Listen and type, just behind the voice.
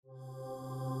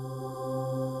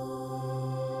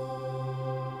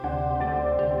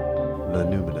The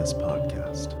Numinous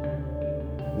Podcast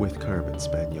with Carmen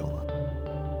Spaniola.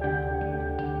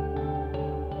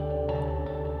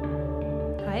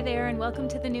 Hi there, and welcome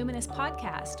to the Numinous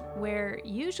Podcast, where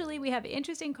usually we have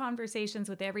interesting conversations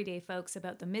with everyday folks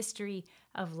about the mystery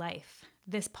of life.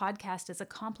 This podcast is a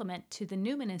complement to the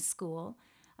Numinous School,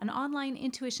 an online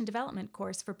intuition development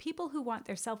course for people who want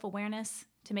their self-awareness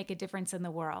to make a difference in the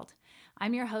world.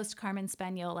 I'm your host, Carmen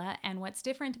Spaniola, and what's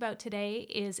different about today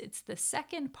is it's the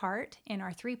second part in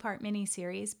our three-part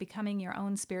mini-series, Becoming Your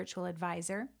Own Spiritual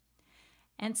Advisor.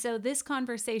 And so this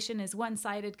conversation is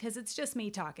one-sided because it's just me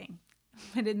talking.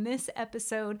 But in this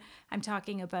episode, I'm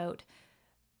talking about,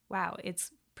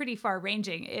 it's pretty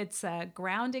far-ranging. It's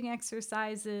grounding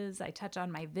exercises. I touch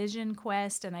on my vision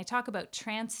quest, and I talk about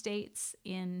trance states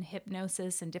in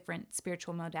hypnosis and different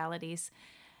spiritual modalities.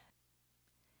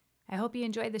 I hope you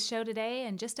enjoy the show today,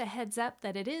 and just a heads up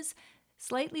that it is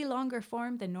slightly longer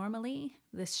form than normally.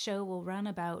 This show will run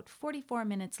about 44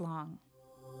 minutes long.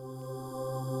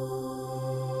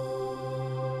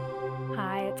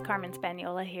 Hi, it's Carmen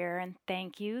Spaniola here, and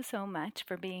thank you so much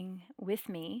for being with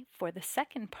me for the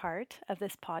second part of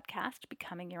this podcast,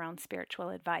 Becoming Your Own Spiritual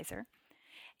Advisor.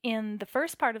 In the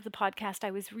first part of the podcast,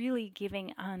 I was really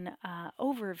giving an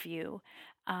overview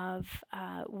of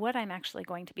what I'm actually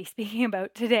going to be speaking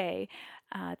about today,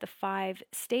 the 5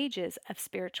 stages of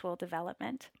spiritual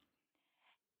development.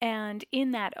 And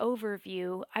in that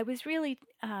overview, I was really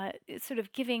sort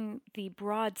of giving the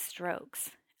broad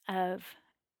strokes of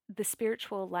the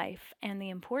spiritual life and the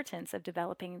importance of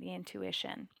developing the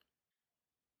intuition.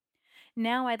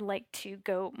 Now I'd like to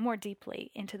go more deeply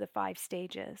into the 5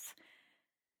 stages.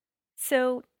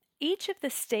 So each of the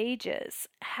stages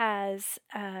has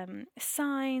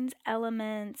signs,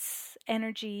 elements,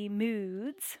 energy,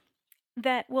 moods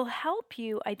that will help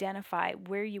you identify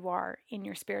where you are in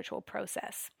your spiritual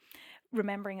process.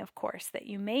 Remembering, of course, that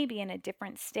you may be in a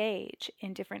different stage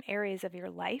in different areas of your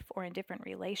life or in different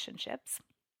relationships.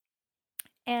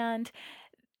 And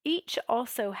each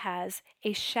also has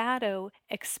a shadow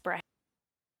expression.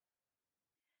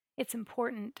 It's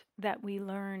important that we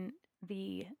learn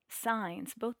the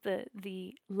signs, both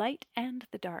the light and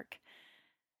the dark,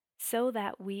 so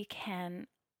that we can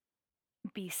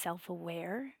be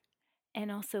self-aware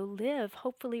and also live,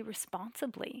 hopefully,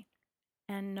 responsibly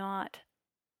and not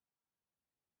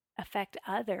affect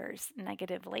others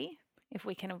negatively, if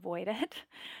we can avoid it,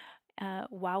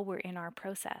 while we're in our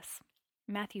process.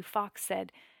 Matthew Fox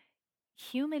said,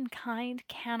 "Humankind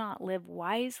cannot live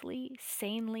wisely,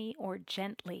 sanely, or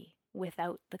gently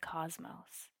without the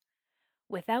cosmos.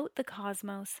 Without the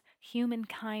cosmos,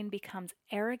 humankind becomes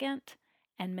arrogant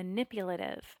and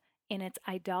manipulative in its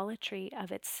idolatry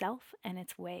of itself and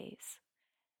its ways."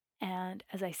 And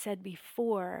as I said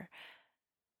before,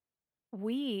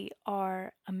 we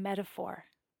are a metaphor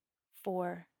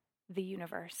for the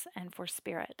universe and for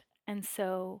spirit. And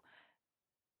so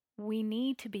we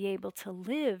need to be able to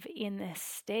live in this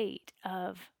state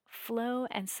of flow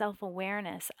and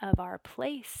self-awareness of our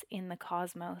place in the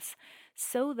cosmos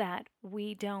so that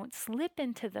we don't slip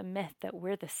into the myth that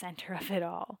we're the center of it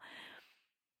all.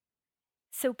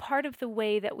 So part of the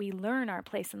way that we learn our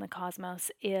place in the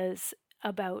cosmos is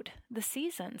about the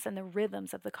seasons and the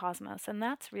rhythms of the cosmos, and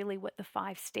that's really what the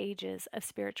 5 stages of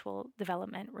spiritual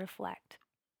development reflect.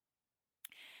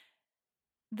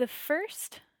 The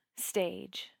first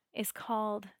stage is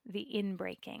called the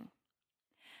inbreaking.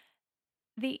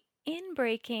 The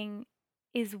inbreaking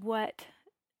is what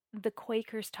the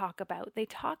Quakers talk about. They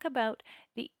talk about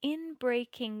the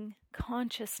inbreaking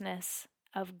consciousness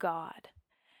of God.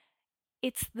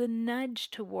 It's the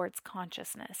nudge towards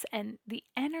consciousness, and the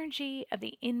energy of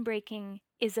the inbreaking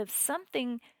is of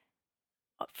something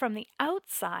from the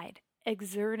outside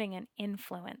exerting an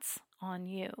influence on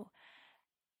you.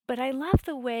 But I love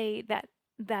the way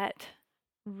that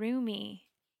Rumi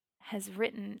has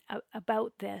written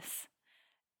about this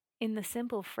in the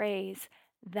simple phrase,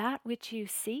 "That which you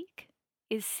seek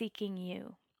is seeking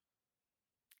you."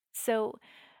 So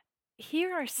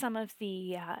here are some of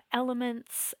the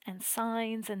elements and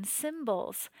signs and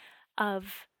symbols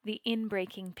of the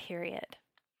inbreaking period.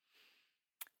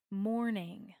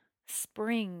 Morning,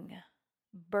 spring,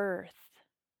 birth,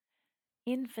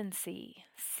 infancy,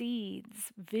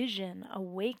 seeds, vision,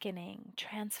 awakening,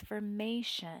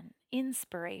 transformation,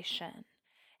 inspiration,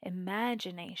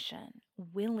 imagination,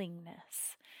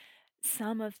 willingness.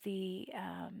 Some of the,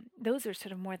 those are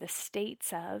sort of more the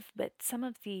states of, but some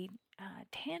of the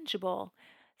tangible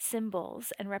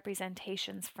symbols and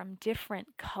representations from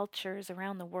different cultures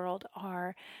around the world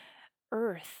are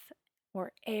earth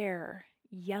or air,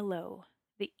 yellow,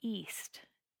 the east,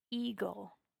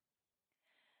 eagle.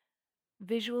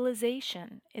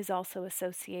 Visualization is also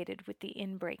associated with the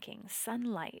inbreaking,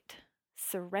 sunlight,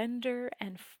 surrender,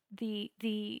 and the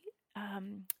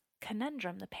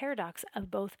conundrum, the paradox of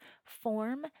both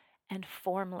form and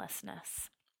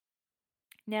formlessness.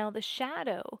 Now, the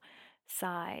shadow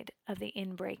side of the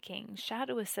inbreaking,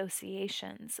 shadow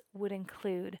associations would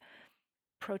include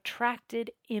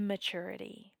protracted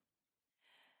immaturity,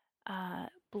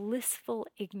 blissful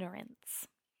ignorance,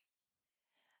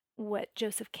 what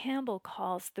Joseph Campbell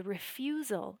calls the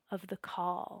refusal of the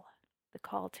call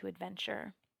to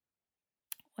adventure,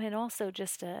 and also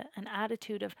just an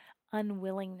attitude of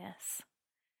unwillingness.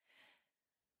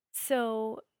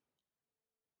 So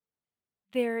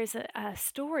there is a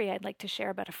story I'd like to share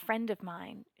about a friend of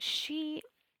mine. She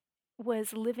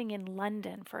was living in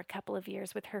London for a couple of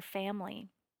years with her family,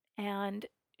 and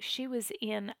she was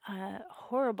in a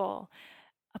horrible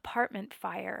apartment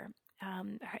fire.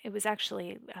 It was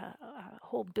actually a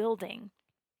whole building,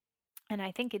 and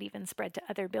I think it even spread to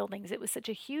other buildings. It was such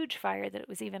a huge fire that it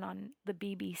was even on the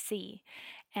BBC.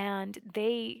 And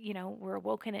they, were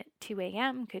awoken at 2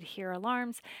 a.m., could hear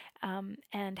alarms,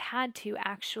 and had to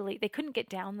actually, they couldn't get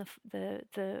down.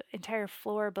 The entire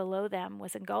floor below them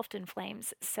was engulfed in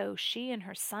flames. So she and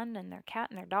her son and their cat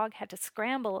and their dog had to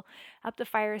scramble up the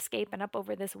fire escape and up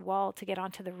over this wall to get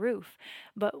onto the roof.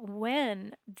 But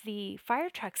when the fire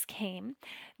trucks came,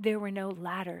 there were no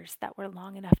ladders that were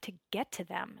long enough to get to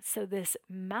them. So this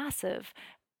massive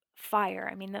fire,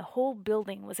 I mean, the whole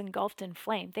building was engulfed in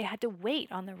flame. They had to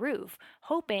wait on the roof,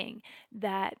 hoping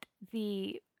that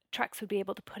the trucks would be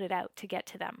able to put it out to get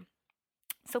to them.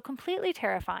 So completely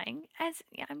terrifying, as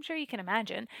I'm sure you can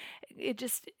imagine.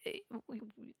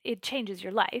 It changes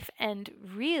your life and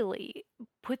really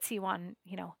puts you on,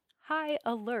 high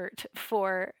alert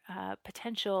for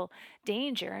potential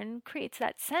danger, and creates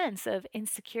that sense of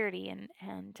insecurity and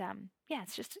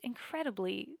it's just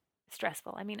incredibly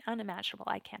stressful. I mean, unimaginable.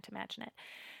 I can't imagine it.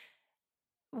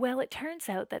 Well, it turns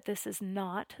out that this is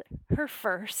not her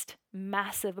first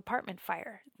massive apartment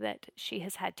fire that she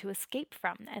has had to escape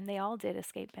from, and they all did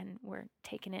escape and were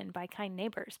taken in by kind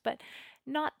neighbors, but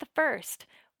not the first.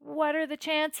 What are the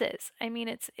chances? I mean,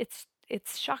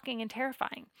 it's shocking and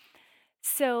terrifying.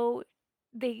 So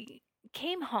they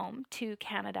came home to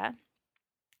Canada,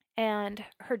 and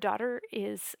her daughter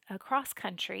is across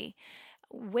country,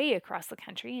 way across the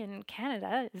country. And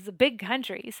Canada is a big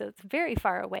country, so it's very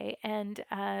far away. And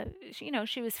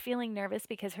she was feeling nervous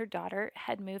because her daughter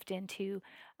had moved into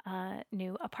a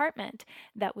new apartment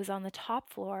that was on the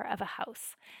top floor of a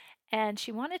house, and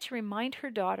she wanted to remind her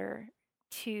daughter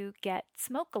to get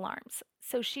smoke alarms.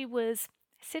 So she was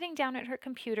sitting down at her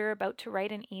computer about to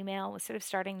write an email, was sort of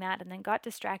starting that, and then got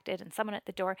distracted and someone at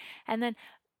the door, and then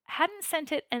hadn't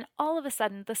sent it, and all of a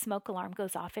sudden the smoke alarm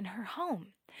goes off in her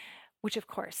home, which of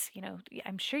course,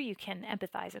 I'm sure you can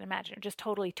empathize and imagine it just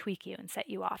totally tweak you and set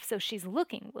you off. So she's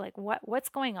looking like, what's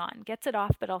going on? Gets it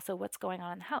off, but also what's going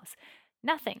on in the house?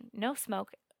 Nothing, no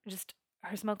smoke, just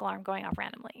her smoke alarm going off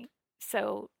randomly.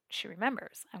 So she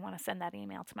remembers, I want to send that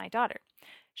email to my daughter.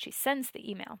 She sends the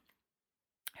email.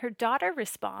 Her daughter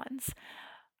responds,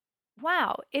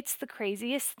 wow, it's the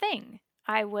craziest thing.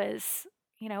 I was,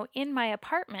 in my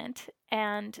apartment,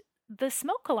 and the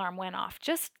smoke alarm went off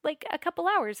just like a couple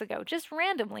hours ago, just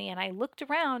randomly. And I looked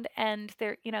around, and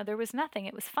there was nothing.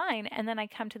 It was fine. And then I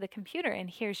come to the computer, and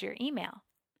here's your email.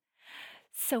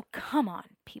 So come on,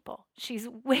 people. She's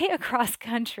way across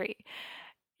country.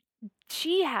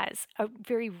 She has a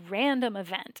very random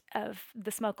event of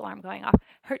the smoke alarm going off.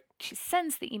 She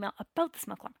sends the email about the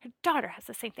smoke alarm. Her daughter has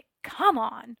the same thing. Come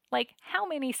on. Like, how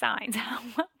many signs?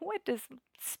 What does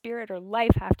spirit or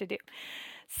life have to do?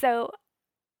 So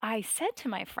I said to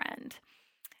my friend,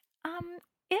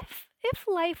 if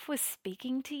life was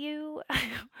speaking to you,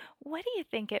 what do you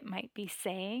think it might be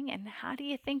saying, and how do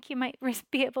you think you might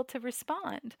be able to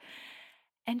respond?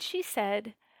 And she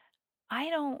said, I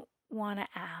don't want to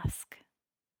ask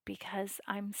because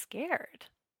I'm scared.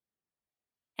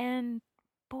 And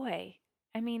boy,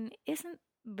 I mean, isn't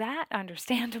that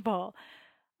understandable?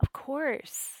 Of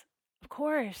course. Of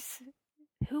course.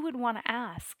 Who would want to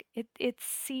ask? It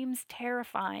seems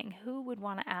terrifying. Who would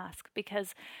want to ask?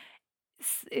 Because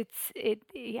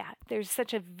there's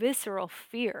such a visceral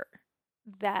fear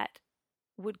that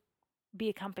would be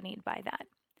accompanied by that.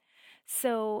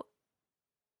 So,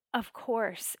 of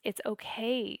course, it's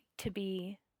okay to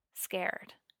be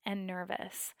scared and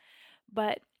nervous,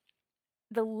 but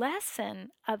the lesson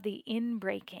of the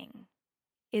inbreaking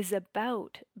is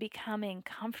about becoming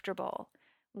comfortable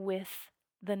with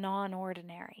the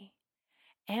non-ordinary.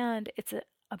 And it's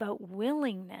about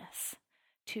willingness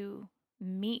to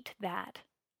meet that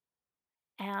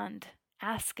and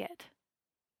ask it,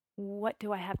 what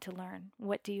do I have to learn?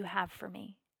 What do you have for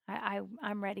me?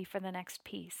 I'm ready for the next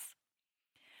piece.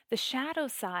 The shadow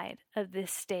side of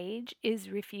this stage is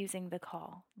refusing the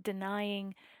call,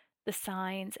 denying the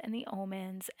signs and the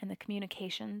omens and the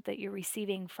communication that you're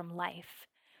receiving from life.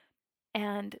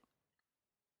 And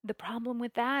the problem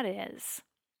with that is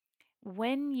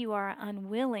when you are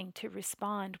unwilling to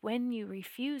respond, when you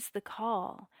refuse the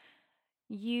call,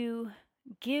 you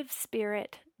give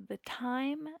spirit the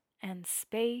time and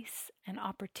space and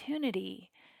opportunity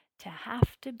to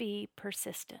have to be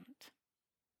persistent.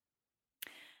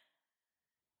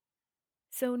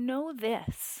 So know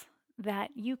this,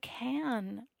 that you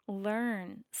can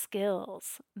learn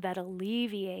skills that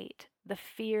alleviate the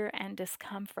fear and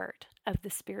discomfort of the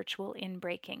spiritual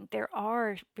inbreaking. There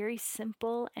are very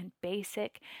simple and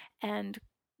basic and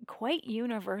quite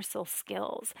universal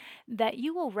skills that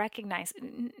you will recognize.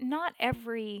 Not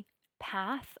every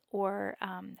path or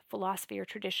philosophy or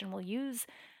tradition will use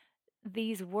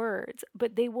these words,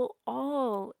 but they will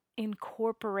all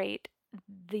incorporate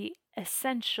the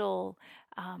essential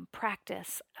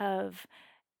practice of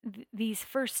these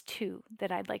first two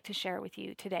that I'd like to share with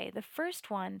you today. The first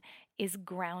one is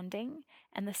grounding,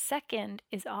 and the second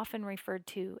is often referred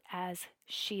to as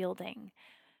shielding.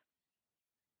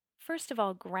 First of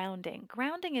all, grounding.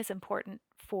 Grounding is important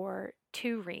for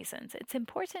two reasons. It's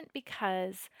important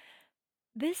because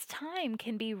this time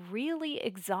can be really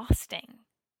exhausting.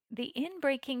 The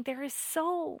inbreaking, there is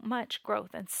so much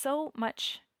growth and so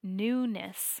much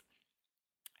newness,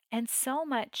 and so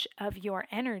much of your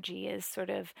energy is sort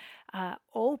of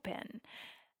open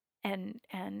and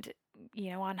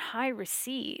on high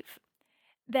receive,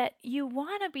 that you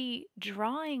want to be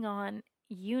drawing on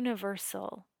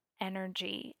universal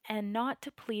energy and not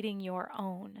depleting your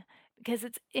own, because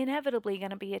it's inevitably going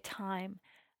to be a time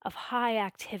of high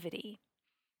activity.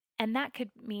 And that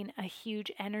could mean a huge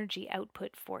energy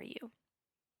output for you.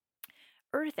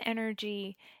 Earth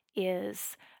energy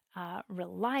is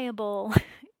reliable.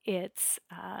 It's,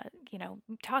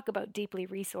 talk about deeply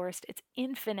resourced. It's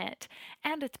infinite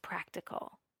and it's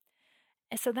practical.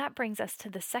 And so that brings us to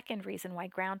the second reason why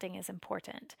grounding is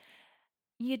important.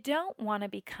 You don't want to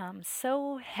become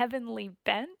so heavenly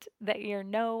bent that you're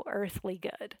no earthly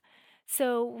good.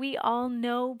 So we all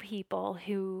know people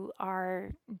who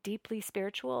are deeply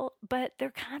spiritual, but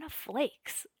they're kind of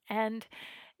flakes. And,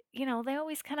 they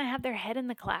always kind of have their head in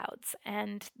the clouds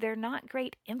and they're not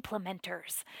great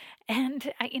implementers.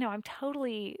 And, I'm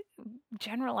totally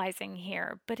generalizing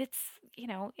here, but it's,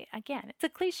 again, it's a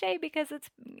cliche because it's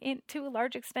to a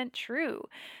large extent true.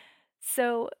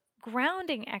 So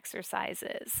grounding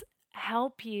exercises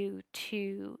help you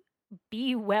to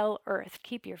be well earthed,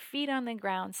 keep your feet on the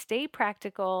ground, stay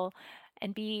practical,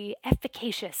 and be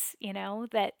efficacious,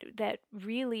 that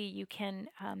really you can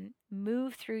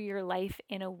move through your life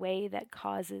in a way that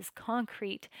causes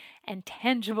concrete and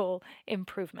tangible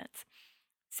improvements.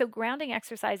 So, grounding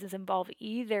exercises involve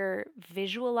either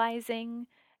visualizing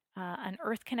an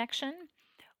earth connection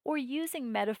or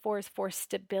using metaphors for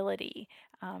stability,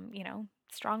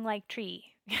 strong like tree.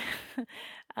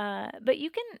 But you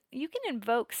can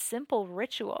invoke simple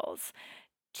rituals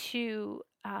to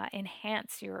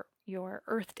enhance your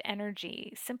earthed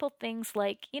energy. Simple things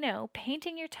like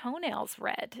painting your toenails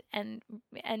red and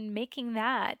making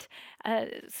that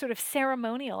sort of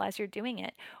ceremonial as you're doing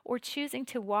it, or choosing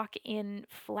to walk in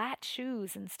flat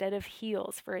shoes instead of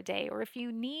heels for a day, or if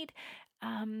you need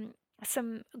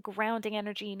some grounding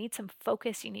energy, you need some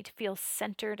focus, you need to feel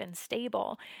centered and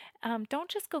stable. Don't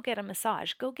just go get a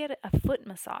massage. Go get a foot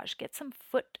massage. Get some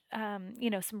foot, some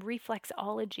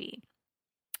reflexology.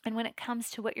 And when it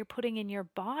comes to what you're putting in your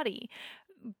body,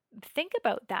 think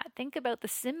about that. Think about the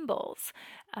symbols.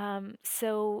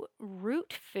 So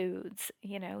root foods,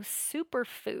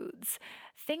 superfoods,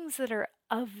 things that are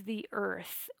of the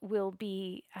earth will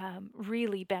be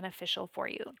really beneficial for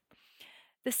you.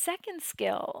 The second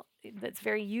skill that's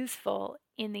very useful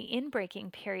in the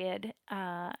inbreaking period,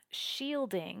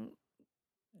 shielding,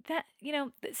 that,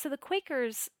 so the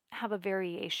Quakers have a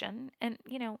variation, and,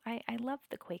 I love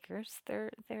the Quakers.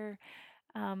 They're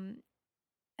um,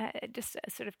 just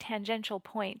a sort of tangential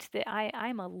point that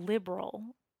I'm a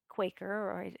liberal Quaker,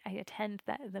 or I attend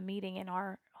the meeting in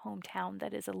our hometown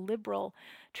that is a liberal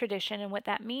tradition. And what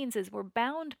that means is we're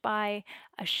bound by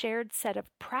a shared set of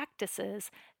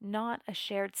practices, not a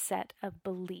shared set of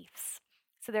beliefs.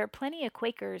 So there are plenty of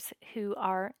Quakers who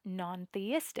are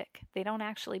non-theistic. They don't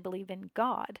actually believe in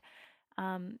God.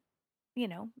 Um,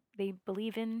 they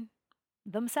believe in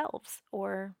themselves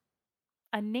or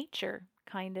a nature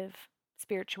kind of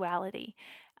spirituality.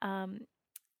 Um,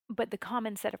 But the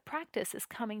common set of practice is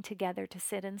coming together to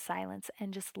sit in silence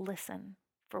and just listen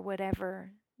for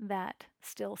whatever that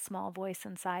still small voice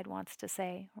inside wants to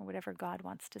say, or whatever God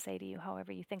wants to say to you,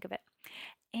 however you think of it.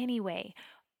 Anyway,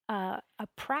 a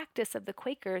practice of the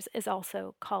Quakers is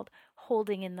also called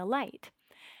holding in the light.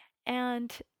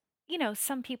 And,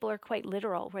 some people are quite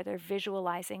literal where they're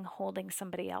visualizing holding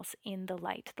somebody else in the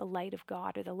light of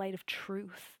God or the light of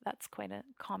truth. That's quite a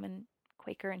common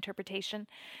Quaker interpretation.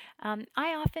 I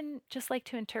often just like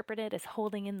to interpret it as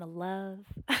holding in the love.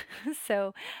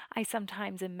 So I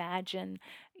sometimes imagine,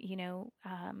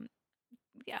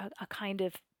 a kind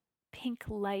of pink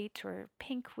light or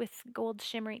pink with gold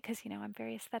shimmering, because I'm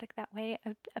very aesthetic that way,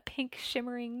 a pink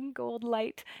shimmering gold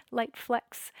light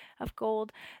flecks of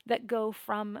gold that go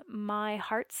from my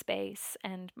heart space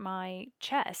and my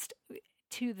chest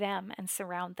to them and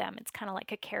surround them. It's kind of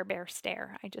like a Care Bear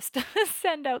stare. I just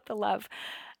send out the love.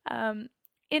 um,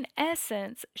 in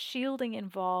essence, shielding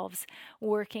involves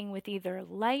working with either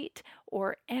light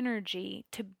or energy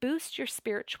to boost your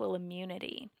spiritual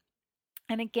immunity.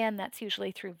 And again, that's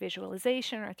usually through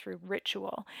visualization or through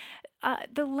ritual.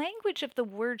 The language of the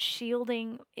word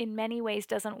shielding in many ways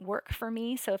doesn't work for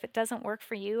me. So if it doesn't work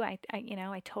for you, I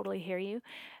totally hear you.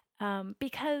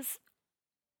 Because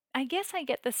I guess I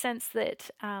get the sense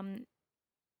that,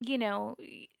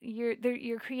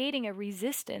 you're creating a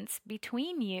resistance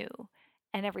between you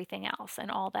and everything else and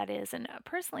all that is. And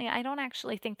personally, I don't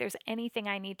actually think there's anything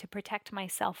I need to protect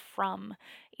myself from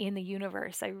in the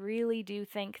universe. I really do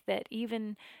think that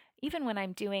even when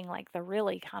I'm doing like the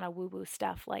really kind of woo-woo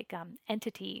stuff like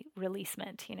entity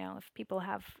releasement, if people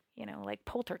have, like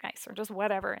poltergeists or just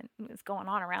whatever is going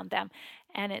on around them,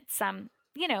 and it's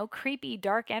creepy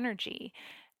dark energy,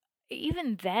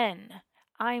 even then,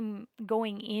 I'm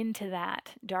going into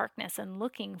that darkness and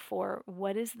looking for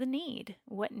what is the need,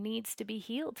 what needs to be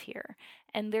healed here.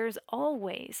 And there's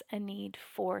always a need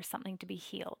for something to be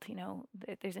healed.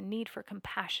 There's a need for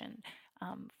compassion,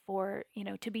 for,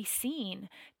 to be seen,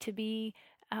 to be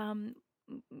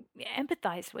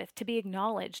empathized with, to be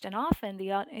acknowledged. And often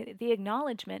the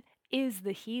acknowledgement is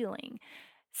the healing.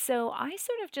 So I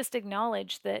sort of just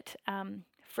acknowledge that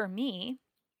for me,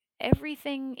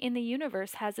 everything in the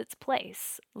universe has its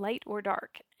place, light or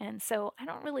dark. And so I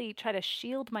don't really try to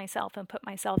shield myself and put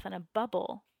myself in a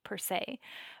bubble per se.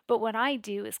 But what I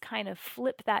do is kind of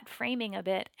flip that framing a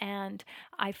bit, and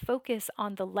I focus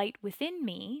on the light within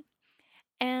me,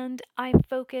 and I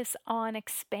focus on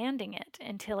expanding it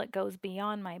until it goes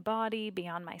beyond my body,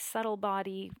 beyond my subtle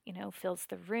body, fills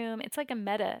the room. It's like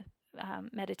a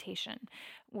meditation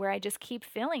where I just keep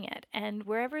filling it. And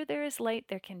wherever there is light,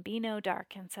 there can be no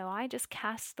dark. And so I just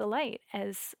cast the light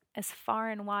as far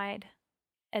and wide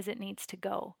as it needs to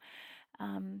go.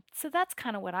 So that's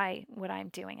kind of what I'm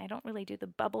doing. I don't really do the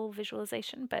bubble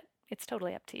visualization, but it's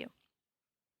totally up to you.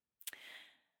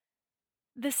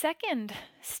 The second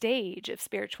stage of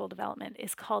spiritual development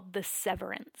is called the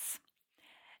severance.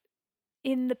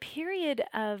 In the period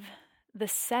of the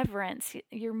severance,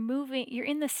 you're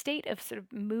in the state of sort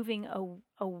of moving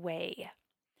away.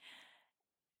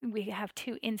 We have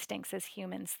two instincts as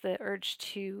humans, the urge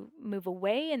to move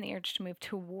away and the urge to move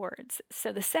towards.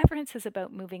 So the severance is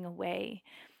about moving away.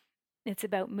 It's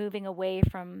about moving away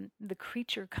from the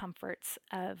creature comforts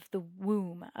of the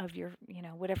womb of your,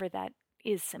 whatever that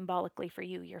is symbolically for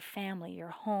you, your family, your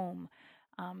home,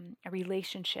 a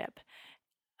relationship.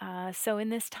 So in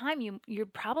this time, you're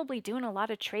probably doing a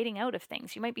lot of trading out of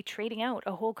things. You might be trading out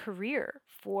a whole career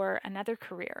for another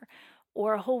career,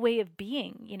 or a whole way of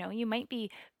being. You might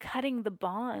be cutting the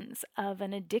bonds of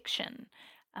an addiction.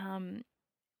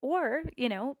 Or,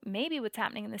 maybe what's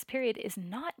happening in this period is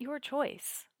not your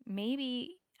choice.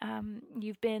 Maybe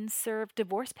you've been served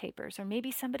divorce papers, or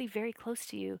maybe somebody very close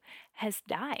to you has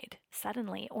died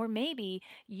suddenly, or maybe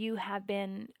you have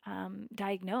been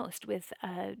diagnosed with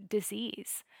a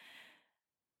disease.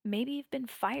 Maybe you've been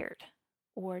fired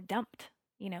or dumped.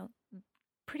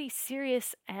 Pretty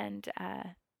serious and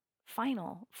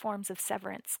final forms of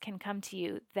severance can come to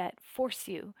you that force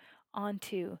you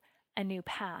onto a new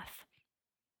path.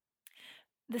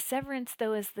 The severance,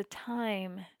 though, is the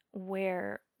time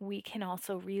where we can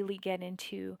also really get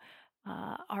into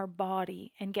our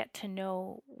body and get to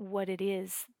know what it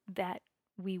is that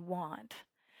we want.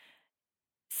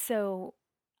 So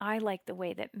I like the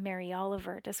way that Mary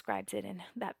Oliver describes it in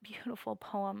that beautiful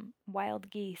poem,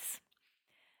 Wild Geese.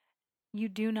 You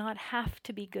do not have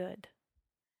to be good.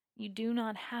 You do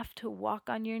not have to walk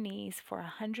on your knees for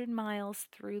 100 miles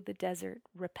through the desert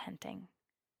repenting.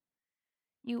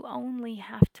 You only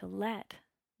have to let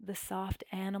the soft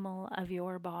animal of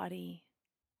your body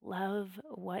love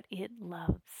what it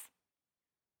loves.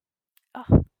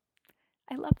 Oh,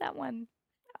 I love that one.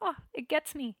 Oh, it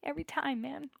gets me every time,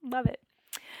 man. Love it.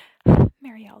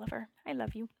 Mary Oliver, I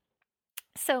love you.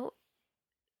 So,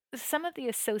 some of the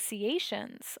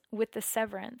associations with the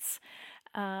severance,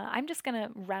 I'm just going to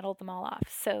rattle them all off.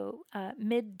 So,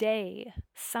 midday,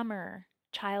 summer,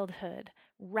 childhood,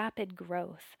 rapid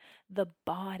growth, the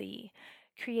body,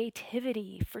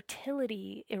 creativity,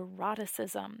 fertility,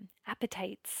 eroticism,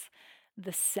 appetites,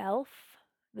 the self,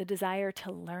 the desire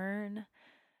to learn,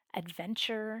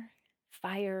 adventure,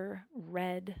 fire,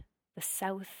 red, the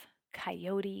south,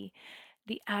 coyote,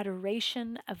 the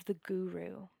adoration of the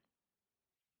guru.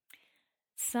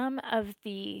 Some of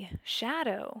the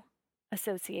shadow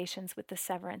associations with the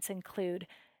severance include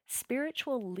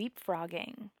spiritual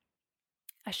leapfrogging,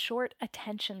 a short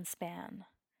attention span,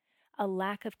 a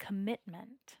lack of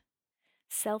commitment,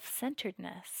 self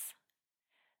centeredness,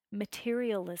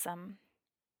 materialism,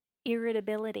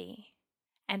 irritability,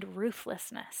 and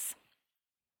ruthlessness.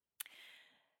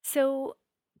 So,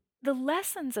 the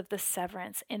lessons of the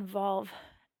severance involve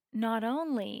not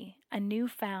only a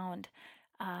newfound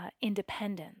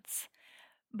independence,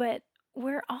 but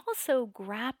we're also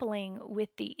grappling with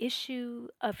the issue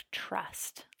of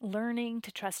trust, learning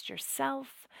to trust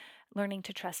yourself, learning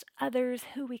to trust others,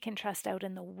 who we can trust out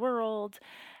in the world,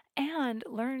 and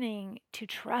learning to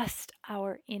trust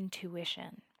our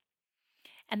intuition.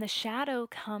 And the shadow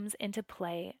comes into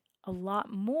play a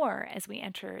lot more as we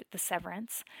enter the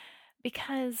severance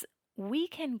because we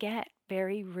can get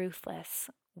very ruthless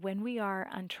when we are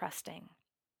untrusting.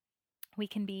 We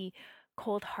can be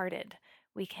cold hearted.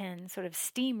 We can sort of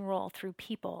steamroll through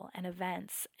people and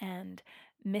events and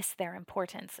miss their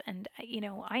importance. And,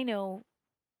 I know,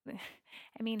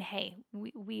 I mean, hey,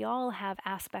 we all have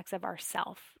aspects of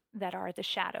ourself that are the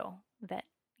shadow that,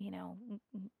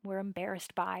 we're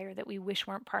embarrassed by or that we wish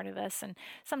weren't part of us. And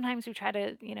sometimes we try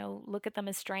to, look at them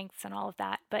as strengths and all of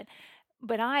that. But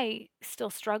I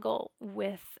still struggle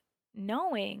with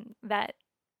knowing that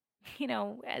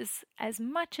as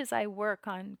much as I work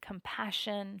on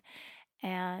compassion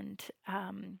and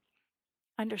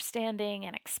understanding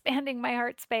and expanding my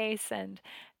heart space and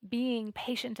being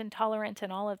patient and tolerant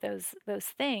and all of those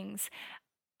things,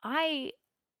 I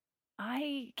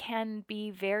I can be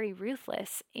very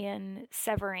ruthless in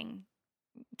severing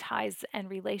ties and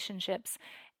relationships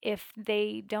if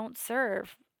they don't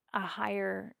serve a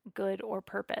higher good or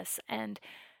purpose. And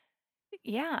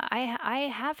yeah,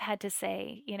 I have had to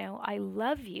say, I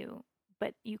love you,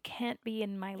 but you can't be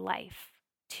in my life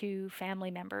to family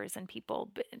members and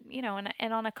people. But,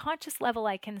 and on a conscious level,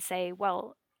 I can say,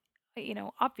 well,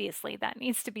 obviously that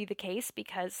needs to be the case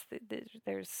because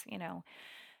there's,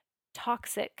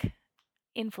 toxic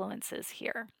influences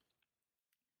here.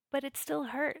 But it still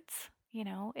hurts,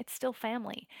 it's still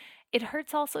family. It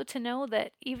hurts also to know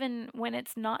that even when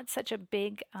it's not such a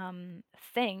big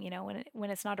thing, when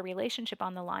it's not a relationship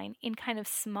on the line, in kind of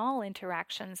small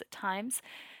interactions at times,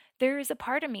 there is a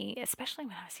part of me, especially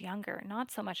when I was younger,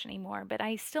 not so much anymore, but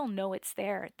I still know it's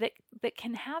there, that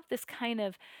can have this kind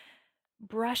of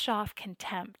brush off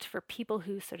contempt for people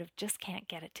who sort of just can't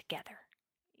get it together.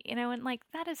 And like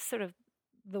that is sort of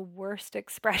the worst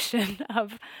expression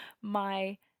of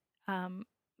my um,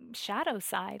 shadow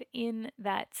side in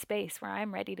that space where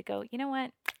I'm ready to go, you know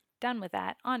what, done with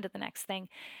that, on to the next thing.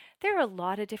 There are a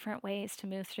lot of different ways to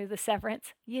move through the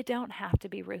severance. You don't have to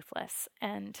be ruthless.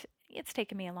 And it's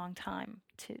taken me a long time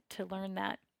to learn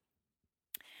that.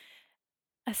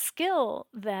 A skill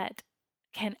that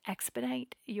can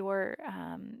expedite your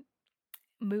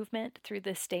movement through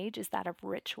this stage is that of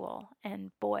ritual.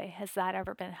 And boy, has that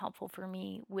ever been helpful for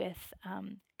me with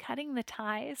cutting the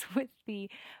ties with the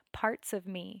parts of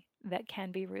me that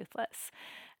can be ruthless.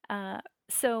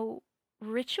 So,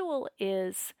 ritual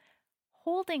is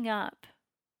holding up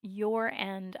your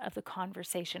end of the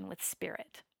conversation with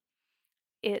spirit,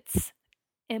 it's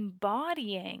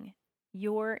embodying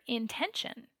your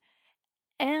intention.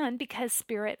 And because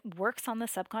spirit works on the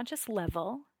subconscious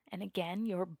level, and again,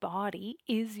 your body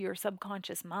is your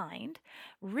subconscious mind,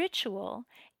 ritual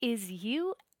is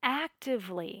you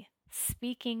actively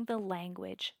speaking the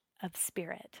language of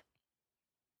spirit.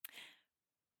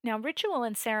 Now, ritual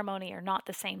and ceremony are not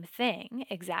the same thing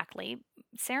exactly.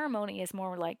 Ceremony is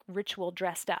more like ritual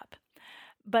dressed up.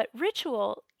 But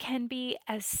ritual can be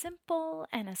as simple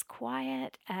and as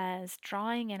quiet as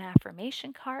drawing an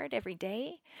affirmation card every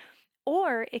day,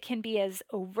 or it can be as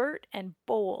overt and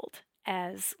bold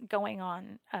as going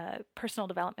on a personal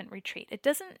development retreat. It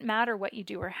doesn't matter what you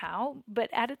do or how, but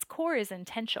at its core is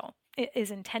intentional. It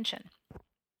is intention.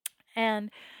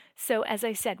 And so, as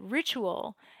I said,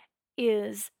 ritual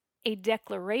is a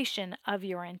declaration of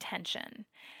your intention.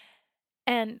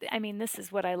 And I mean, this is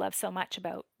what I love so much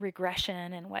about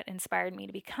regression and what inspired me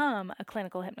to become a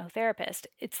clinical hypnotherapist.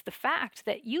 It's the fact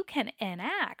that you can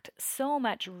enact so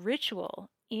much ritual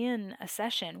in a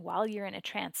session while you're in a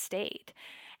trance state.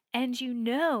 And you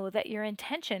know that your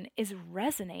intention is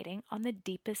resonating on the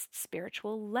deepest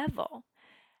spiritual level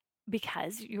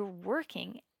because you're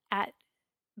working at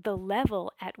the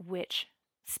level at which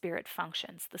spirit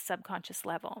functions, the subconscious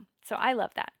level. So I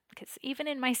love that because even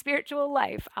in my spiritual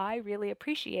life, I really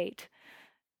appreciate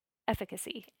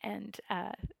efficacy and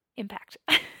impact.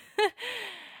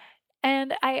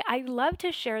 And I love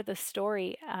to share the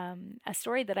story, a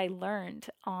story that I learned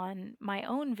on my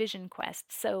own vision quest.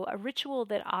 So, a ritual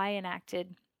that I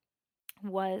enacted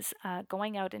was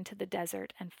going out into the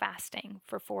desert and fasting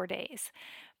for 4 days.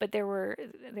 But there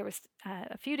was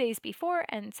a few days before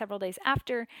and several days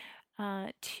after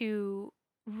to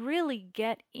really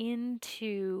get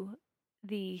into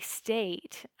the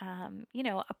state,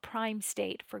 a prime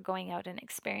state for going out and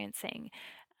experiencing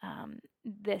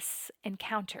this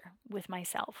encounter with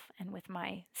myself and with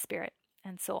my spirit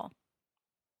and soul.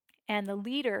 And the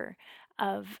leader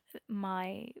of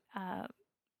my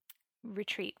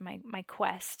retreat, my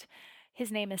quest.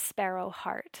 His name is Sparrow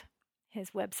Heart.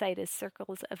 His website is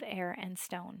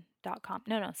circlesofairandstone.com.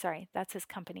 No, sorry, that's his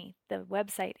company. The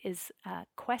website is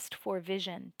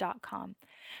questforvision.com.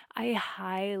 I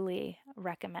highly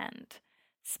recommend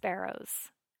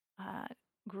Sparrow's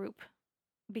group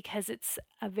because it's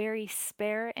a very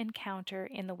spare encounter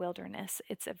in the wilderness.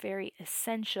 It's a very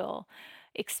essential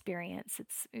experience.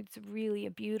 It's really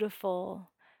a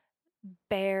beautiful,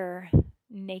 bare,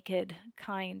 naked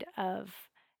kind of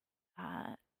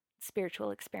uh,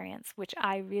 spiritual experience, which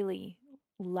I really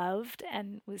loved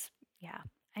and was, yeah.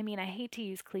 I mean, I hate to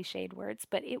use cliched words,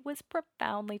 but it was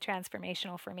profoundly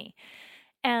transformational for me.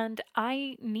 And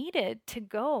I needed to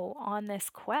go on this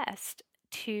quest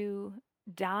to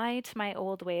die to my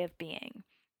old way of being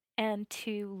and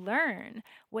to learn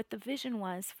what the vision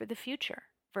was for the future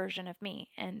version of me.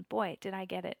 And boy, did I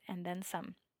get it, and then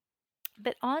some.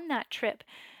 But on that trip,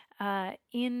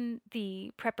 in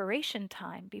the preparation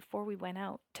time before we went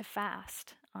out to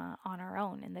fast on our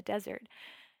own in the desert,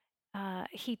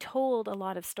 he told a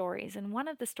lot of stories. And one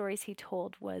of the stories he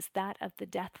told was that of the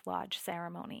Death Lodge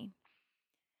ceremony.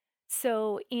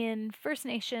 So, in First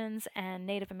Nations and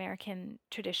Native American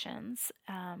traditions,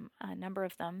 a number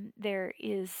of them, there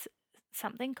is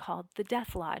something called the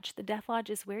Death Lodge. The Death Lodge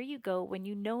is where you go when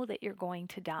you know that you're going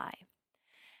to die.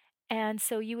 And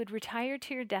so you would retire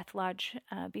to your death lodge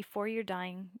before your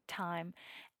dying time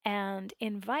and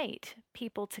invite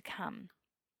people to come.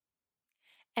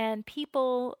 And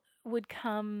people would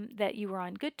come that you were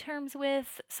on good terms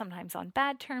with, sometimes on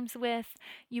bad terms with.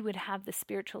 You would have the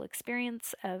spiritual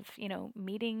experience of,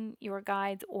 meeting your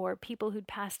guides or people who'd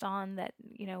passed on that,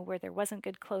 where there wasn't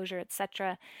good closure,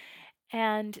 etc.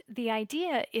 And the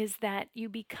idea is that you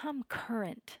become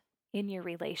current in your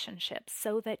relationships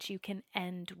so that you can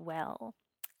end well.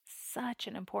 Such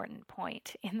an important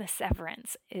point in the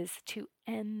severance is to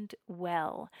end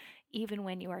well, even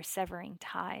when you are severing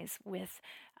ties with,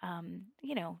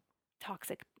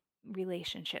 toxic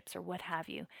relationships or what have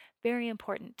you. Very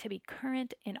important to be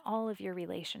current in all of your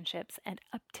relationships and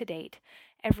up to date,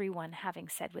 everyone having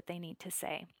said what they need to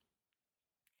say.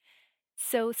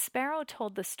 So Sparrow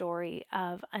told the story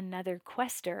of another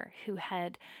quester who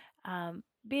had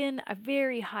been a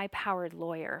very high-powered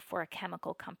lawyer for a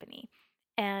chemical company.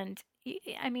 And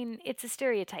I mean, it's a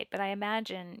stereotype, but I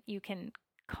imagine you can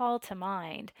call to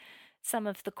mind some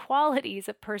of the qualities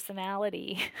of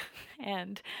personality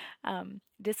and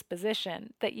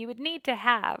disposition that you would need to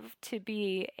have to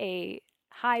be a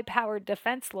high-powered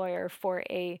defense lawyer for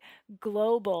a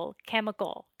global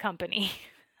chemical company,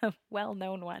 a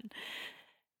well-known one.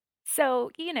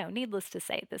 So, needless to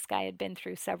say, this guy had been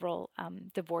through several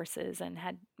divorces and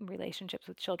had relationships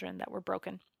with children that were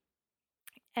broken.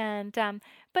 And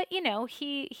but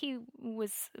he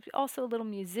was also a little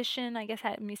musician, I guess,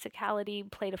 had musicality,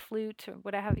 played a flute or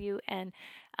what have you, and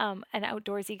an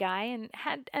outdoorsy guy, and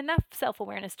had enough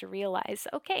self-awareness to realize,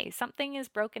 okay, something is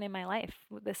broken in my life.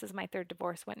 This is my third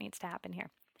divorce. What needs to happen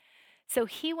here? So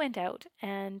he went out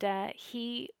and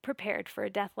he prepared for a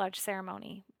death lodge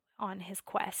ceremony on his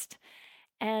quest.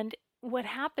 And what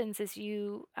happens is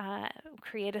you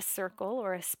create a circle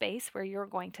or a space where you're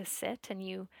going to sit, and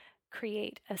you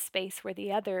create a space where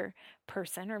the other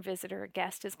person or visitor or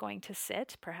guest is going to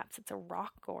sit. Perhaps it's a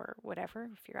rock or whatever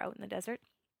if you're out in the desert.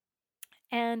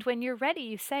 And when you're ready,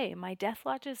 you say, "My death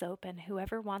lodge is open.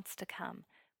 Whoever wants to come,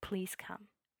 please come."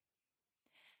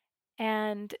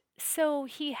 And so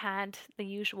he had the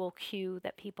usual queue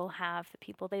that people have, the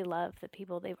people they love, the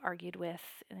people they've argued with,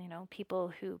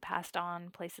 people who passed on,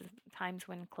 places, times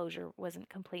when closure wasn't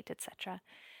complete, etc.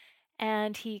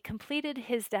 And he completed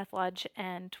his death lodge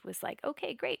and was like,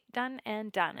 okay, great, done,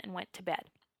 and went to bed.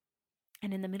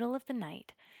 And in the middle of the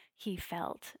night, he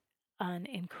felt an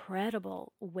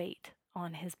incredible weight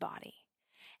on his body.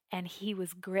 And he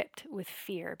was gripped with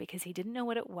fear because he didn't know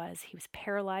what it was. He was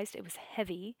paralyzed. It was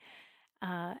heavy.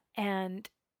 And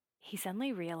he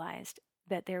suddenly realized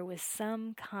that there was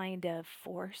some kind of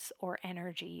force or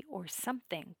energy or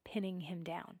something pinning him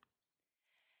down.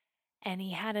 And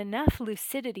he had enough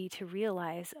lucidity to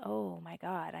realize, oh my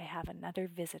God, I have another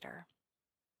visitor.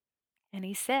 And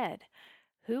he said,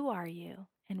 who are you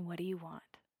and what do you want?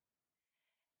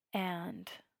 And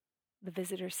the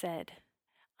visitor said,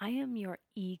 I am your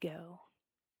ego.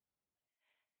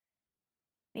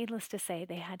 Needless to say,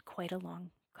 they had quite a long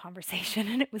conversation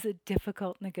and it was a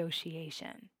difficult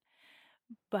negotiation.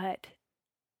 But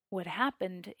what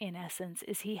happened, in essence,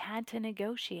 is he had to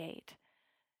negotiate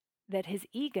that his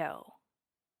ego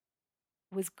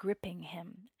was gripping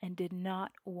him and did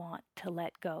not want to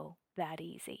let go that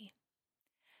easy.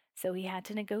 So he had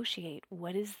to negotiate,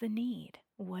 what is the need?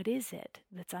 What is it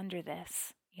that's under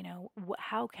this?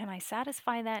 How can I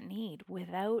satisfy that need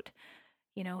without,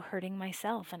 hurting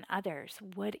myself and others?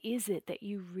 What is it that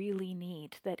you really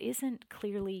need that isn't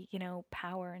clearly,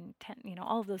 power and,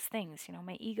 all of those things?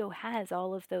 My ego has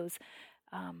all of those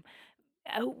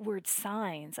outward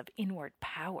signs of inward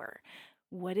power.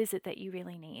 What is it that you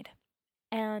really need?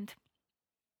 And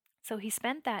so he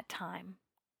spent that time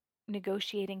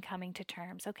negotiating, coming to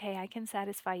terms. Okay, I can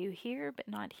satisfy you here, but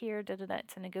not here. Da, da, da.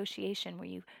 It's a negotiation where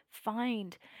you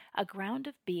find a ground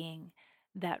of being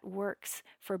that works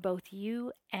for both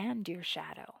you and your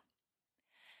shadow.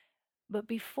 But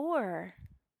before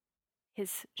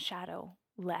his shadow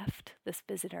left, this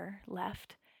visitor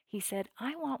left, he said,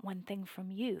 I want one thing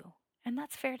from you. And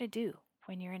that's fair to do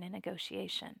when you're in a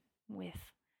negotiation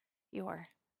with your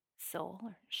soul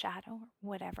or shadow or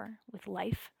whatever, with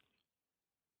life.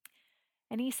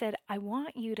 And he said, I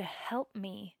want you to help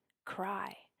me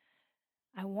cry.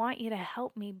 I want you to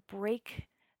help me break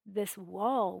this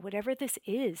wall, whatever this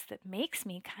is that makes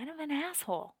me kind of an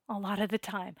asshole a lot of the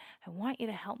time. I want you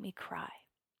to help me cry.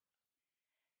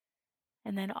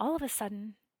 And then all of a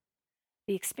sudden,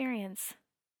 the experience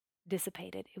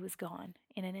dissipated. It was gone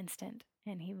in an instant.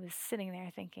 And he was sitting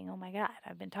there thinking, oh my God,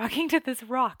 I've been talking to this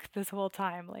rock this whole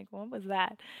time. Like, what was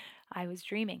that? I was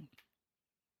dreaming.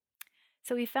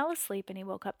 So he fell asleep and he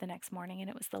woke up the next morning and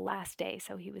it was the last day.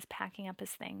 So he was packing up his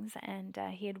things and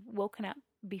he had woken up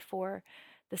before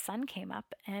the sun came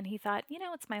up and he thought,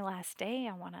 it's my last day.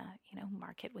 I want to,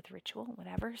 mark it with ritual,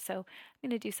 whatever. So I'm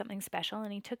going to do something special.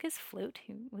 And he took his flute.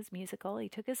 He was musical. He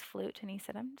took his flute and he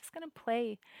said, I'm just going to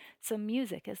play some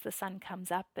music as the sun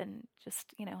comes up and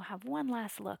just, have one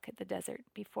last look at the desert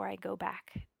before I go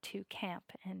back to camp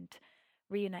and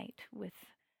reunite with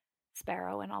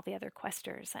Sparrow and all the other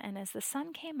questers. And as the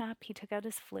sun came up, he took out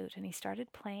his flute and he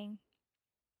started playing.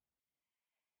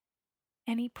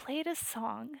 And he played a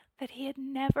song that he had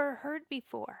never heard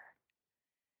before.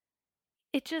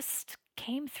 It just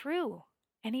came through.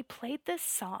 And he played this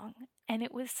song, and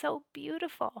it was so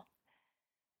beautiful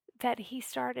that he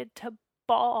started to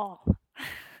bawl.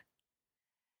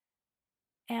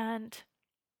 And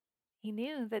he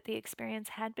knew that the experience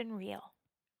had been real.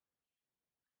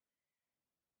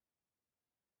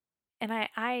 And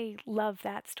I love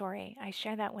that story. I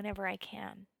share that whenever I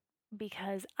can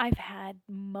because I've had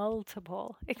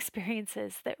multiple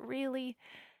experiences that really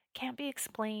can't be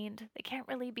explained. They can't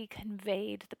really be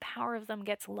conveyed. The power of them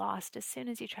gets lost as soon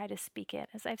as you try to speak it.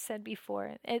 As I've said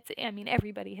before,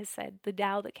 everybody has said the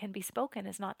Tao that can be spoken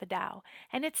is not the Tao.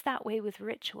 And it's that way with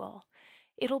ritual.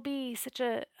 It'll be such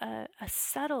a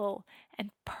subtle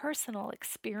and personal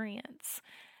experience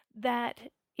that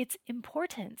its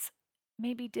importance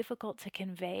may be difficult to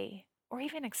convey or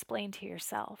even explain to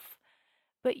yourself,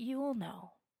 but you'll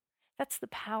know. That's the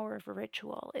power of a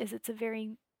ritual, is it's a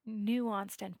very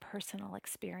nuanced and personal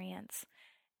experience.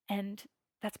 And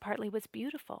that's partly what's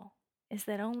beautiful, is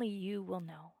that only you will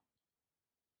know.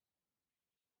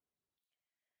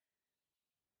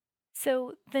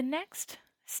 So the next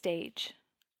stage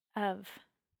of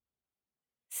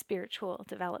spiritual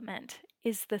development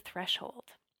is the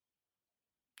threshold.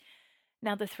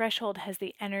 Now, the threshold has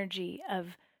the energy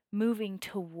of moving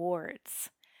towards.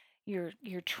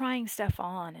 you're trying stuff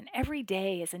on, and every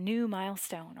day is a new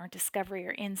milestone or discovery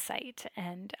or insight.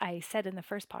 And I said in the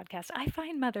first podcast, I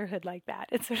find motherhood like that.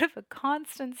 It's sort of a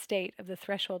constant state of the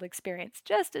threshold experience.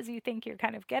 Just as you think you're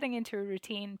kind of getting into a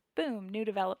routine, boom, new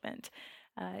development,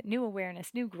 new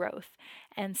awareness, new growth.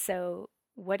 And so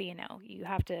what do you know? You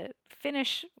have to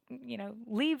finish,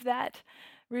 leave that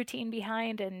routine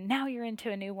behind, and now you're into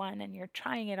a new one and you're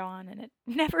trying it on, and it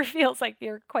never feels like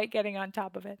you're quite getting on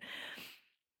top of it.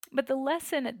 But the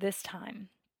lesson at this time,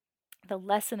 the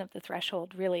lesson of the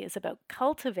threshold really is about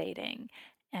cultivating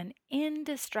an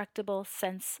indestructible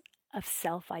sense of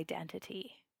self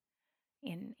identity.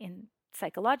 In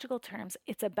psychological terms,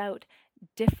 it's about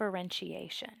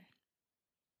differentiation.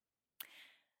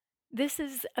 This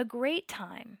is a great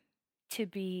time to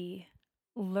be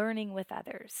learning with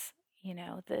others.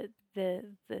 The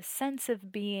sense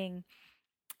of being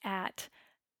at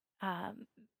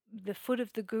the foot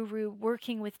of the guru,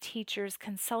 working with teachers,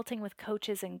 consulting with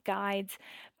coaches and guides,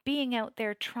 being out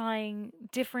there trying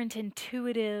different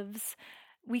intuitives.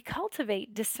 We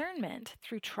cultivate discernment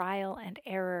through trial and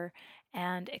error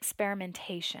and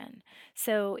experimentation.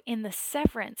 So in the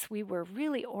severance, we were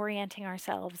really orienting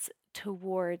ourselves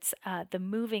towards the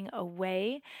moving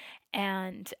away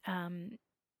and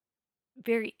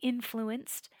very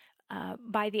influenced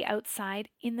by the outside.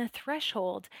 In the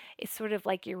threshold, it's sort of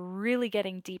like you're really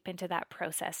getting deep into that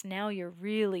process. Now you're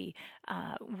really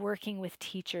working with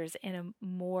teachers in a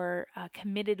more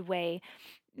committed way.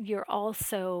 You're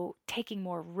also taking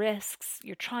more risks.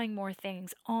 You're trying more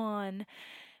things on.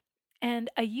 And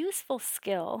a useful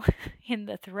skill in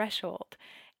the threshold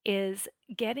is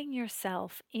getting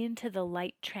yourself into the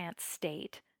light trance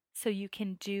state so you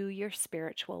can do your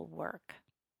spiritual work.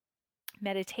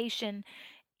 Meditation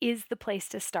is the place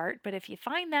to start, but if you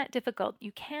find that difficult,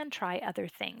 you can try other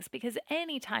things, because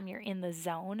anytime you're in the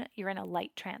zone, you're in a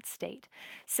light trance state.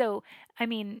 So,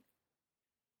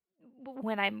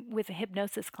 when I'm with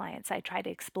hypnosis clients, I try to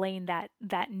explain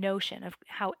that notion of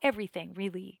how everything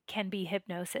really can be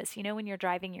hypnosis. When you're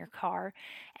driving your car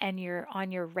and you're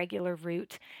on your regular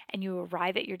route and you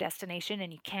arrive at your destination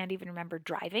and you can't even remember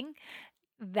driving,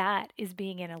 that is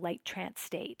being in a light trance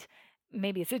state.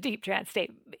 Maybe it's a deep trance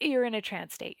state. You're in a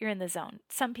trance state. You're in the zone.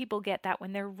 Some people get that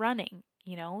when they're running.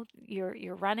 You're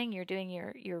running. You're doing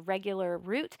your regular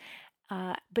route,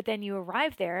 but then you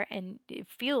arrive there and it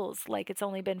feels like it's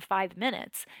only been 5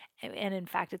 minutes, and in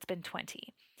fact it's been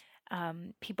 20.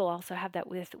 People also have that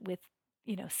with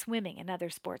swimming and other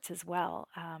sports as well,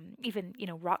 even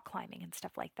rock climbing and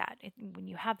stuff like that. When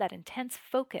you have that intense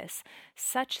focus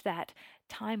such that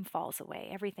time falls away,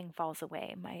 everything falls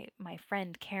away. My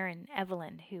friend Karen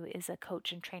Evelyn, who is a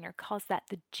coach and trainer, calls that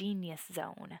the genius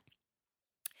zone.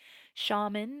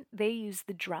 Shaman, they use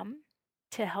the drum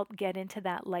to help get into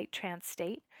that light trance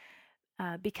state.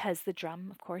 Because the drum,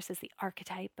 of course, is the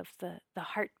archetype of the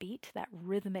heartbeat. That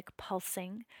rhythmic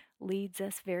pulsing leads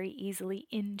us very easily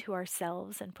into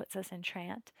ourselves and puts us in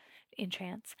trance.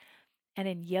 And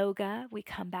in yoga, we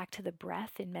come back to the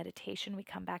breath. In meditation, we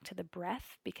come back to the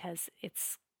breath because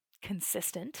it's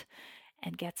consistent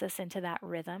and gets us into that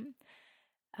rhythm.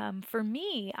 For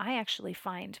me, I actually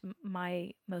find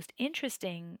my most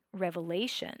interesting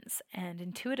revelations and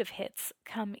intuitive hits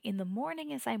come in the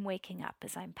morning as I'm waking up,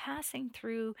 as I'm passing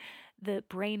through the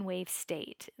brainwave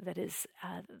state that is,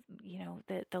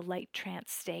 the light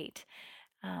trance state.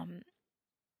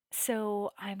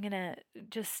 So I'm going to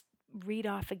just read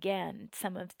off again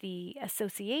some of the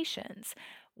associations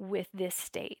with this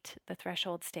state, the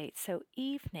threshold state. So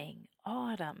evening,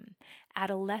 autumn,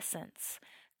 adolescence,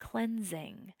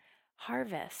 cleansing,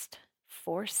 harvest,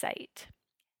 foresight,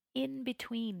 in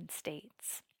between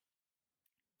states,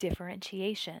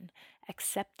 differentiation,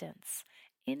 acceptance,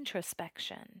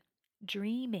 introspection,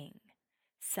 dreaming,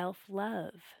 self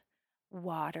love,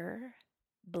 water,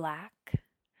 black,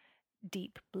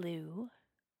 deep blue,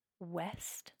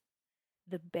 west,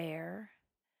 the bear,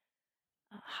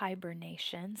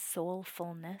 hibernation,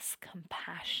 soulfulness,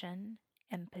 compassion,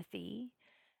 empathy,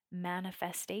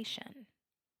 manifestation.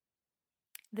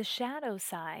 The shadow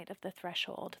side of the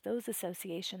threshold, those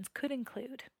associations could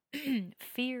include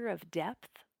fear of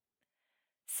depth,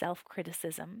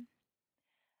 self-criticism,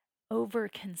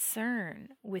 over-concern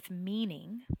with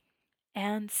meaning,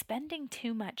 and spending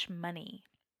too much money.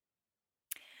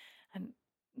 I'm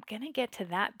going to get to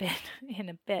that bit in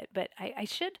a bit, but I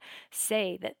should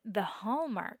say that the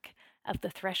hallmark of the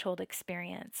threshold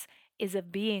experience is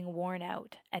of being worn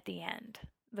out at the end.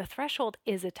 The threshold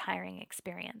is a tiring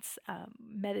experience.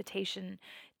 Meditation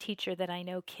teacher that I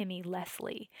know, Kimmy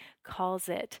Leslie, calls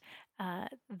it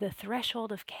the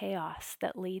threshold of chaos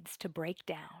that leads to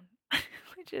breakdown.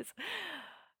 which is,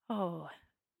 oh,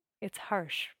 it's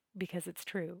harsh because it's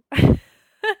true.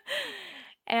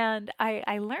 And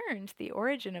I learned the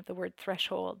origin of the word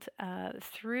threshold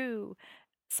through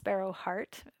Sparrow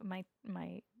Hart, my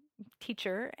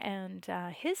teacher, and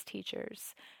his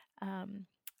teachers, um,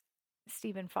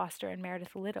 Stephen Foster and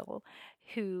Meredith Little,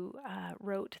 who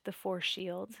wrote The Four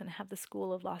Shields and have the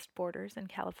School of Lost Borders in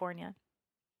California.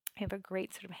 They have a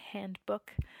great sort of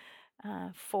handbook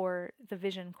for the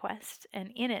Vision Quest,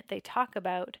 and in it they talk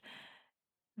about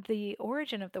the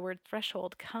origin of the word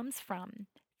threshold comes from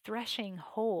threshing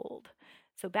hold.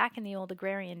 So back in the old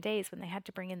agrarian days when they had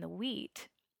to bring in the wheat,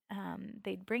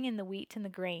 they'd bring in the wheat and the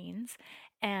grains,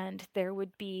 and there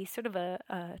would be sort of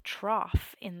a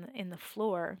trough in the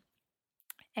floor,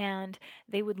 and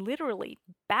they would literally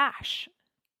bash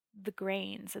the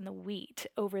grains and the wheat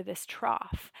over this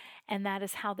trough, and that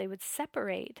is how they would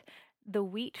separate the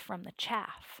wheat from the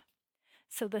chaff.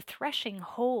 So the threshing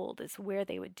hold is where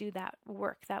they would do that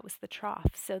work. That was the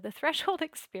trough. So the threshold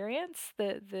experience,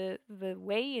 the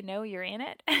way you know you're in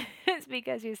it is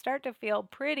because you start to feel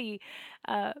pretty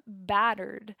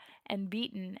battered and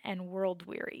beaten and world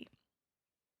weary.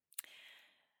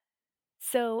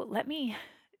 So let me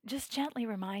just gently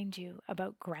remind you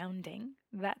about grounding.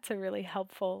 That's a really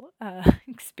helpful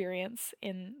experience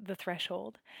in the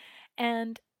threshold.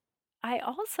 And I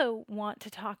also want to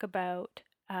talk about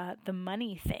the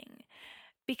money thing,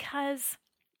 because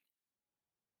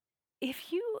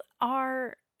if you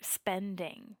are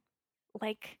spending,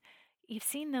 like, you've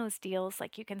seen those deals,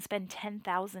 like you can spend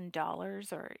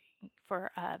 $10,000 or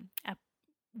for a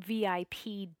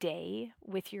VIP day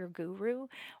with your guru,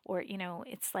 or,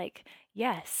 it's like,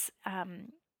 yes,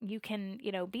 you can,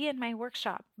 be in my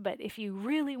workshop, but if you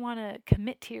really want to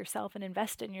commit to yourself and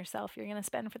invest in yourself, you're going to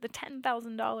spend for the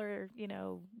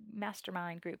 $10,000,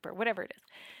 mastermind group or whatever it is.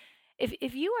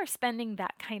 If you are spending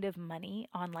that kind of money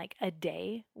on like a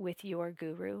day with your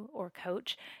guru or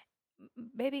coach,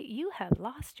 baby, you have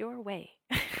lost your way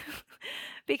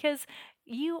because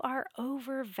you are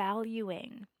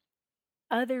overvaluing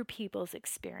other people's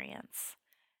experience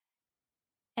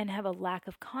and have a lack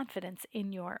of confidence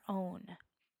in your own.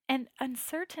 And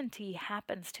uncertainty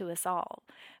happens to us all.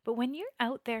 But when you're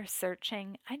out there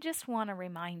searching, I just want to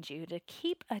remind you to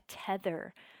keep a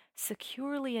tether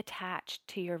securely attached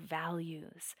to your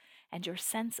values and your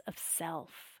sense of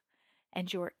self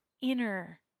and your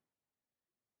inner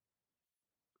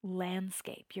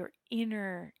landscape, your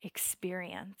inner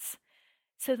experience,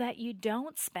 so that you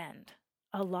don't spend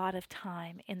a lot of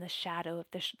time in the shadow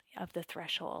of the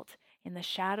threshold, in the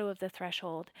shadow of the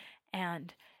threshold,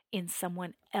 and in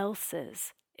someone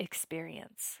else's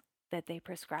experience that they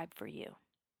prescribe for you.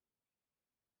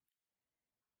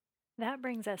 That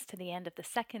brings us to the end of the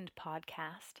second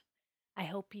podcast. I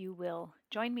hope you will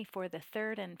join me for the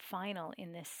third and final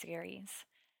in this series,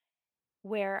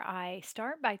 where I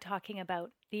start by talking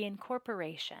about the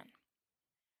incorporation,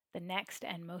 the next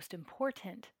and most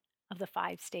important of the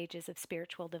 5 stages of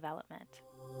spiritual development.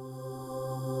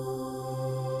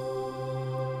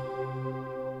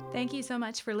 Thank you so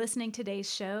much for listening to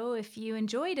today's show. If you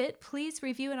enjoyed it, please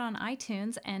review it on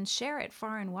iTunes and share it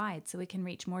far and wide so we can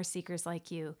reach more seekers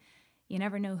like you. You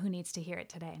never know who needs to hear it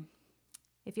today.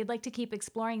 If you'd like to keep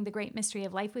exploring the great mystery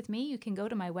of life with me, you can go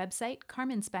to my website,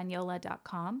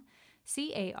 carmenspagnola.com,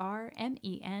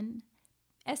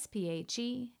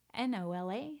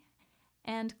 CarmenSpagnola,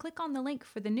 and click on the link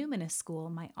for the Numinous School,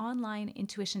 my online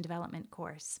intuition development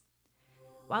course.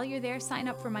 While you're there, sign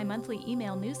up for my monthly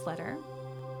email newsletter.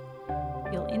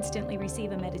 You'll instantly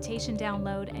receive a meditation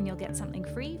download, and you'll get something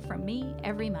free from me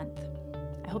every month.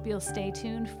 I hope you'll stay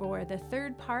tuned for the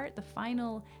third part, the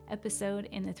final episode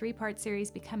in the 3-part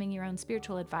series, Becoming Your Own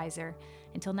Spiritual Advisor.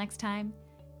 Until next time,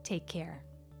 take care.